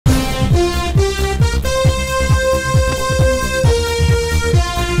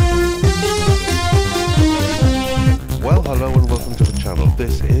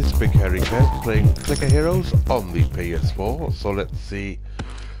this is BigHairyKev playing Clicker Heroes on the PS4. So let's see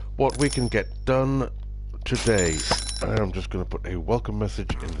what we can get done today. I'm just going to put a welcome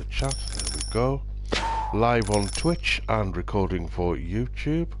message in the chat. There we go. Live on Twitch and recording for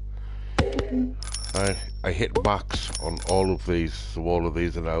YouTube. I hit max on all of these, so all of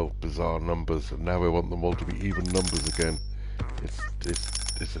these are now bizarre numbers, and now I want them all to be even numbers again.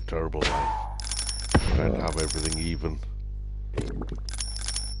 It's a terrible life. Trying to have everything even.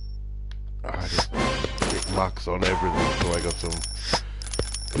 I just hit max on everything, so I got some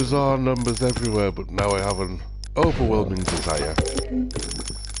bizarre numbers everywhere, but now I have an overwhelming desire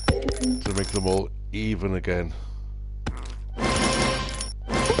to make them all even again.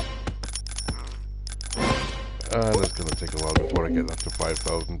 And it's going to take a while before I get that to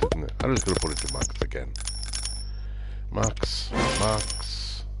 5,000, isn't it? I'm just going to put it to max again. Max,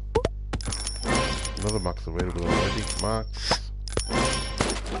 max. Another max available already. Max.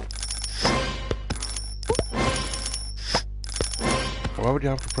 Why would you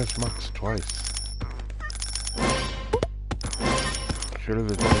have to press max twice? Surely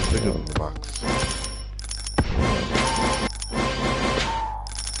there's nothing bigger than the max.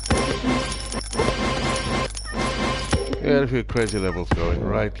 Yeah, a few crazy levels going.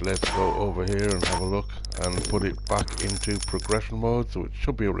 Right, let's go over here and have a look and put it back into progression mode, so it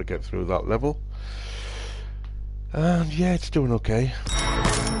should be able to get through that level. And yeah, it's doing okay.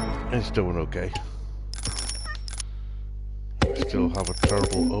 It's doing okay. I still have a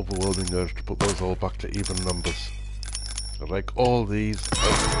terrible, overwhelming urge to put those all back to even numbers. I'd like all these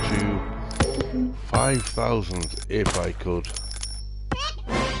up to 5,000 if I could.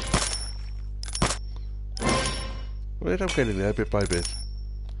 Wait, I'm getting there bit by bit.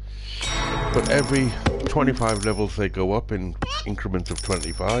 But every 25 levels they go up in increments of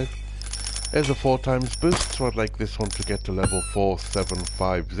 25. There's a 4 times boost, so I'd like this one to get to level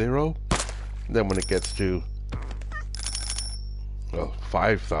 4750. Then when it gets to, well,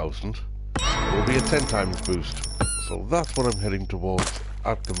 5,000, it will be a 10 times boost. So that's what I'm heading towards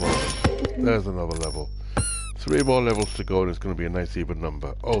at the moment. There's another level. 3 more levels to go and it's going to be a nice even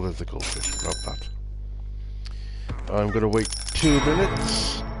number. Oh, there's the goldfish. Grab that. I'm going to wait 2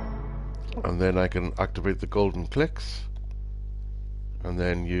 minutes and then I can activate the golden clicks and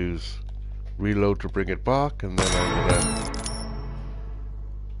then use reload to bring it back, and then I'm going to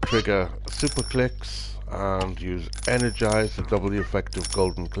trigger super clicks and use energize to double the effect of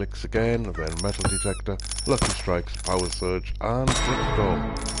golden clicks again, and then metal detector, lucky strikes, power surge and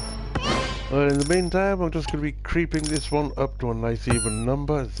storm. Well, in the meantime, I'm just going to be creeping this one up to a nice even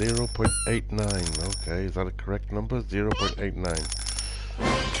number, 0.89. Okay, is that a correct number? 0.89.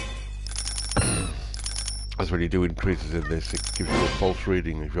 That's when you do increases in this, it gives you a false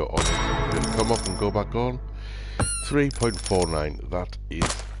reading if you're on it. Then come up and go back on. 3.49, that is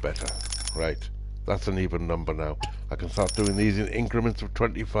better. Right, that's an even number now. I can start doing these in increments of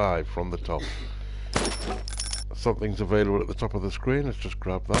 25 from the top. Something's available at the top of the screen. Let's just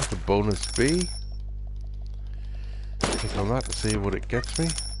grab that. A bonus B. Click on that to see what it gets me.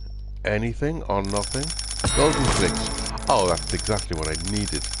 Anything or nothing. Golden clicks. Oh, that's exactly what I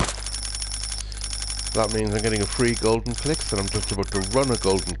needed. That means I'm getting a free golden clicks, and I'm just about to run a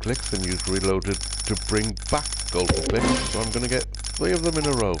golden clicks and use reloaded to bring back golden clicks. So I'm going to get 3 of them in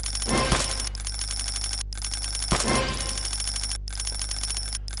a row.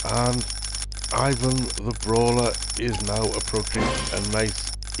 And Ivan the Brawler is now approaching a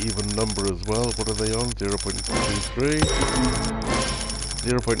nice even number as well. What are they on? 0.23?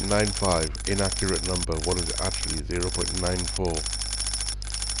 0.95. Inaccurate number. What is it actually? 0.94.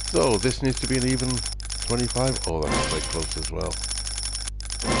 So this needs to be an even 25. Oh, that's quite close as well.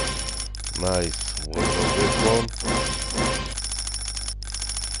 Nice. What about this one?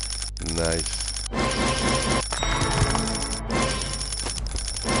 Nice.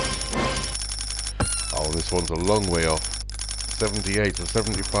 Oh, this one's a long way off. 78 or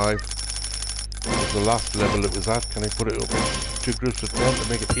 75 was the last level it was at. Can I put it up in 2 groups of 10 to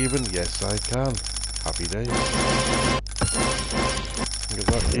make it even? Yes, I can. Happy days. Get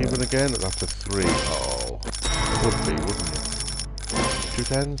that even again. That's a 3. Oh, it would be, wouldn't it? 2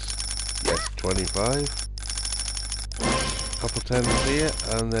 10s? Yes, 25. Couple 10s here,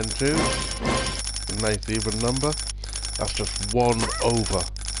 and then 2. A nice even number. That's just 1 over.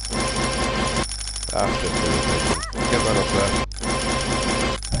 That's just irritating. Get that up there.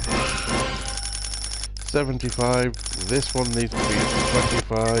 75. This one needs to be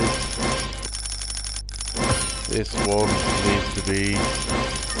 25. This one needs to be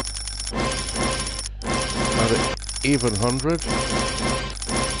at even 100.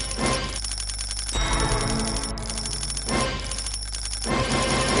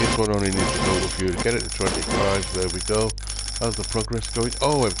 this one only needs to go a few to get it to 25. There we go. How's the progress going?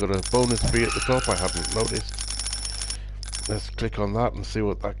 Oh, I've got a bonus B at the top I hadn't noticed. Let's click on that and see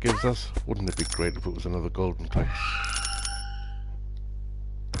what that gives us. Wouldn't it be great if it was another golden click?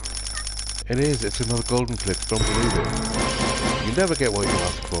 It is, it's another golden click, don't believe it. You never get what you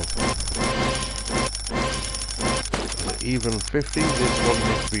ask for. Even 50, this one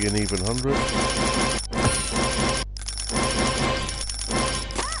needs to be an even 100.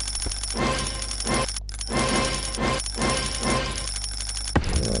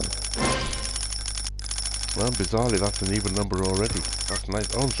 Well, bizarrely, that's an even number already. That's nice.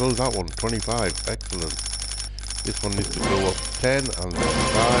 Oh, and so is that one, 25. Excellent. This one needs to go up 10 and then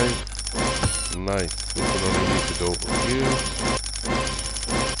 5. Nice. This one only needs to go up a few.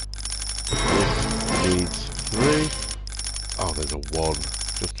 This needs 3. Oh, there's a 1,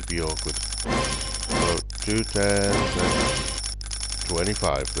 just to be awkward. So, 2 10s and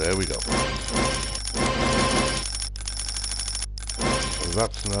 25. There we go. So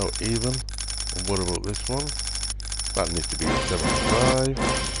that's now even. And what about this one? That needs to be a 75.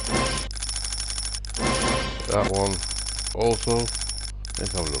 That one also.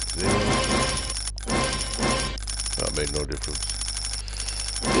 Let's have a look. 0. That made no difference.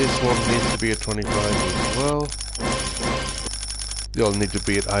 This one needs to be a 25 as well. You'll need to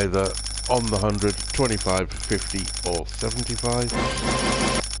be at either on the 100, 25, 50 or 75.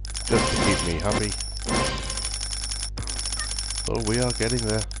 Just to keep me happy. So we are getting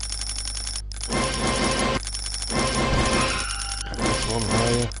there. This one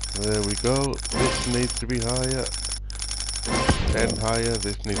higher. There we go. This needs to be higher. 10 higher.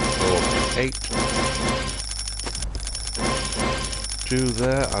 This needs to go up to 8. 2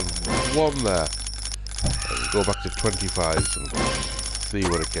 there and 1 there. And go back to 25s and see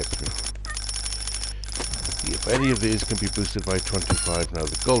what it gets me. If any of these can be boosted by 25 now,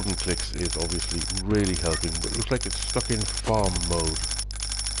 the golden clicks is obviously really helping, but it looks like it's stuck in farm mode.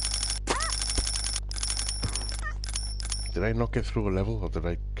 Did I not get through a level, or did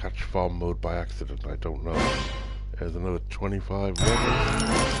I catch farm mode by accident? I don't know. There's another 25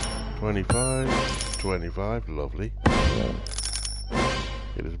 levels. 25, 25, lovely.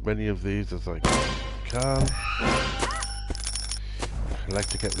 Get as many of these as I can. I'd like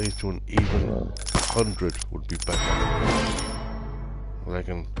to get these to an even 100 would be better. And I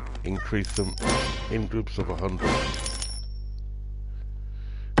can increase them in groups of 100.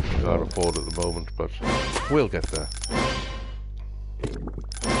 Can't afford at the moment, but we'll get there.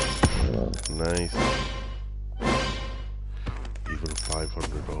 Nice. Even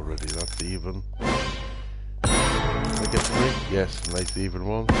 500 already, that's even. I get 3? Yes, nice even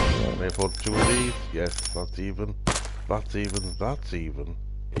one. Can I afford 2 of these? Yes, that's even. That's even, that's even.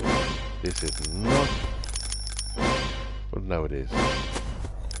 This is not. But now it is.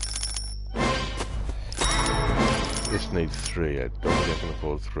 This needs 3. I don't think I can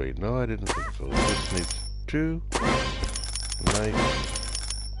afford 3. No, I didn't think so. This needs 2. Nice.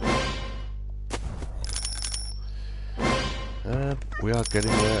 And we are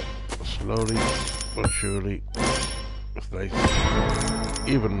getting there. Slowly but surely. With nice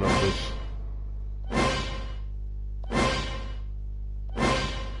even numbers.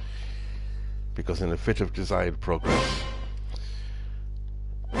 Because in a fit of desired progress,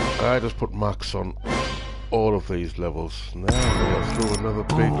 I just put max on all of these levels. Now we are through another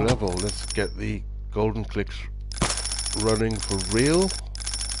big level. Let's get the golden clicks running for real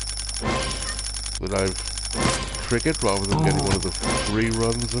that I've triggered rather than getting one of the free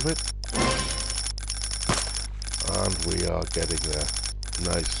runs of it. And we are getting there.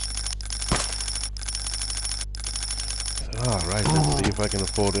 Nice. Alright, let's see if I can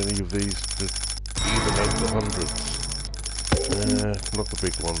afford any of these to even out the hundreds. Not the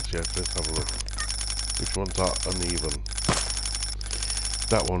big ones yet, let's have a look. Which ones are uneven?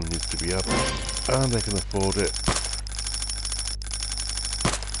 That one needs to be up, and I can afford it.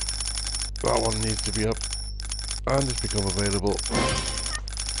 That one needs to be up, and it's become available.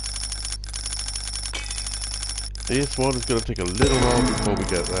 This one is going to take a little while before we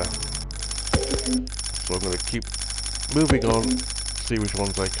get there. So I'm going to keep moving on, see which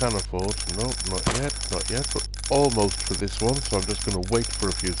ones I can afford. No, not yet, but almost for this one, so I'm just going to wait for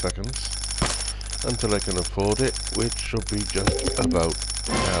a few seconds until I can afford it, which should be just about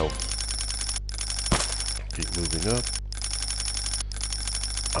now. Keep moving up.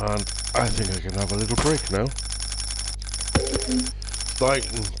 And I think I can have a little break now.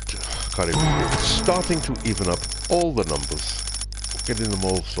 Starting to even up all the numbers, getting them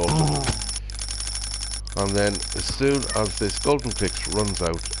all sorted. And then as soon as this golden clicks runs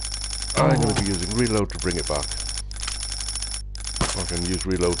out, I'm going to be using reload to bring it back. I can use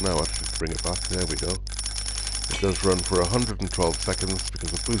reload now actually to bring it back. There we go. It does run for 112 seconds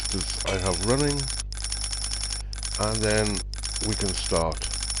because of boosters I have running. And then we can start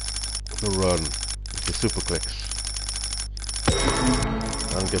the run with the super clicks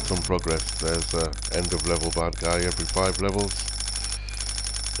and get some progress. There's end of level bad guy every 5 levels.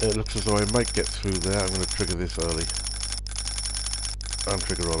 It looks as though I might get through there. I'm going to trigger this early and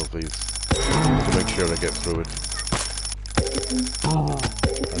trigger all of these to make sure I get through it.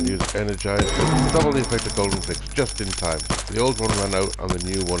 And use energize to double the effect of golden clicks just in time. The old one ran out and the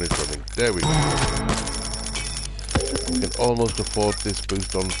new one is running. There we go. We can almost afford this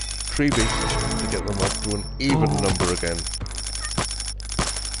boost on 3 beasts to get them up to an even number again.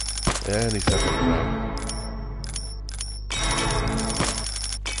 Any second now.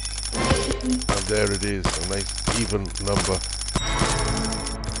 And there it is, a nice even number.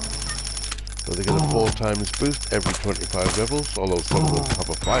 So they get a 4 times boost every 25 levels, although some of them have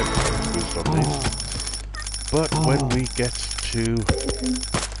a 5 times boost on these. But when we get to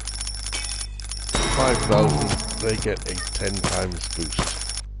 5,000, they get a 10 times boost.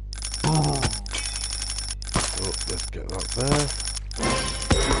 So let's get that there.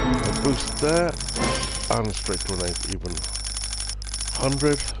 A boost there, and straight to a nice even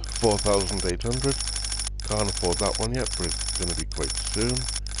 100, 4,800. Can't afford that one yet, but it's going to be quite soon.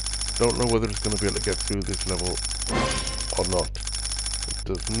 Don't know whether it's going to be able to get through this level or not. It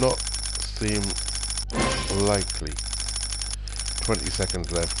does not seem likely. 20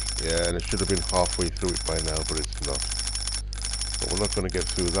 seconds left. Yeah, and it should have been halfway through it by now, but it's not. But we're not going to get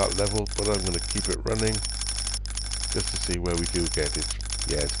through that level, but I'm going to keep it running just to see where we do get it.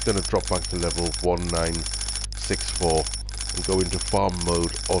 Yeah, it's going to drop back to level 1964 and go into farm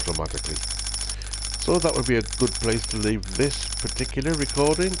mode automatically. So that would be a good place to leave this particular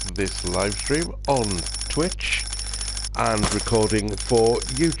recording, this live stream on Twitch and recording for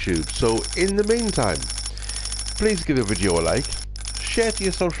YouTube. So in the meantime, please give the video a like, share to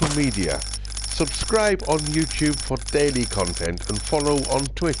your social media, subscribe on YouTube for daily content and follow on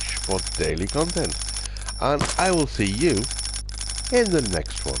Twitch for daily content. And I will see you in the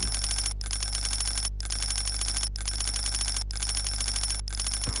next one.